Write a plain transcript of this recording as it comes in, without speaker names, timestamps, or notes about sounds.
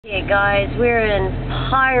Hey guys, we're in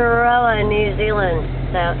Paeroa, New Zealand.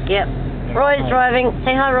 So, yep. Roy's driving.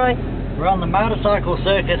 Say hi, Roy. We're on the motorcycle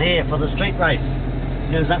circuit here for the street race. It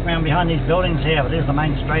goes up round behind these buildings here, but there's the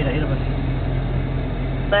main straight ahead of us.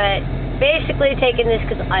 But basically taking this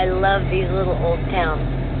because I love these little old towns.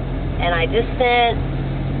 And I just sent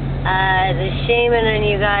the shaman and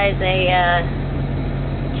you guys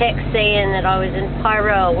a text saying that I was in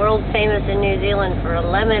Paeroa, world famous in New Zealand for a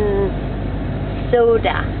lemon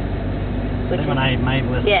soda. Lemonade made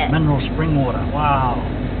with mineral spring water. Wow.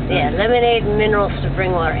 Yeah, lemonade and mineral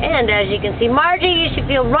spring water. And as you can see, Margie, you should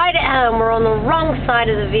feel right at home. We're on the wrong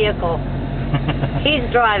side of the vehicle. He's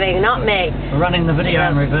driving, not me. We're running the video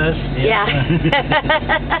in reverse. Yeah.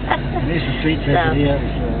 There's the street circuit here.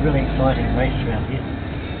 It's a really exciting race around here.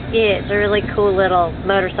 Yeah, it's a really cool little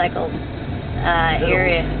motorcycle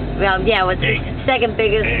area. Well, yeah, it's second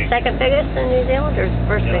biggest in New Zealand, or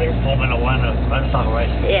first biggest? Like Formula 1 of motorcycle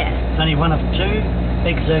racing. Yeah. It's only one of two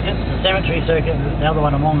big circuits. The Cemetery Circuit, the other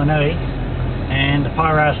one in Wanganui, and the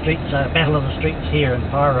Paeroa Streets, Battle of the Streets here in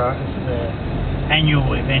Paeroa is the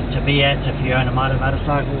annual event to be at if you own a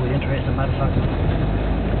motorcycle or you're interested in motorcycles.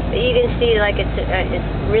 You can see, like, it's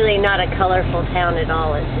really not a colorful town at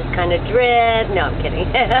all. It's just kind of dread. No, I'm kidding.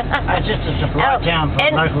 It's just a supply town for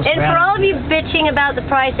locals. And for all of you bitching about the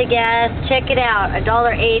price of gas, check it out.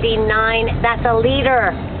 $1.89. That's a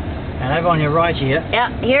liter. And over on your right here.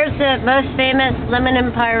 Yeah, here's the most famous lemon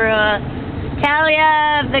in Paeroa.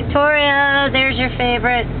 Talia, Victoria, there's your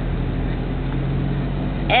favorite.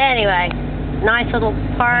 Anyway, nice little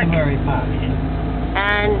park. Primary Park, yeah.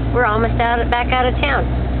 And we're almost back out of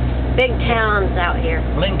town. Big towns out here.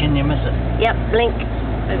 Blink and you miss it. Yep, blink.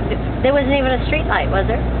 There wasn't even a street light, was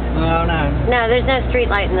there? Oh, no. No, there's no street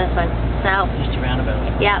light in this one. So. Just a roundabout.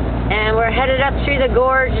 Yeah, and we're headed up through the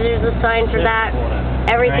gorge. There's a sign for that.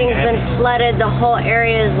 Everything's been flooded. The whole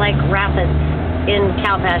area is like rapids in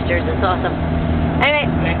cow pastures. It's awesome. Anyway.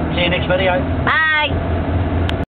 See you next video. Bye.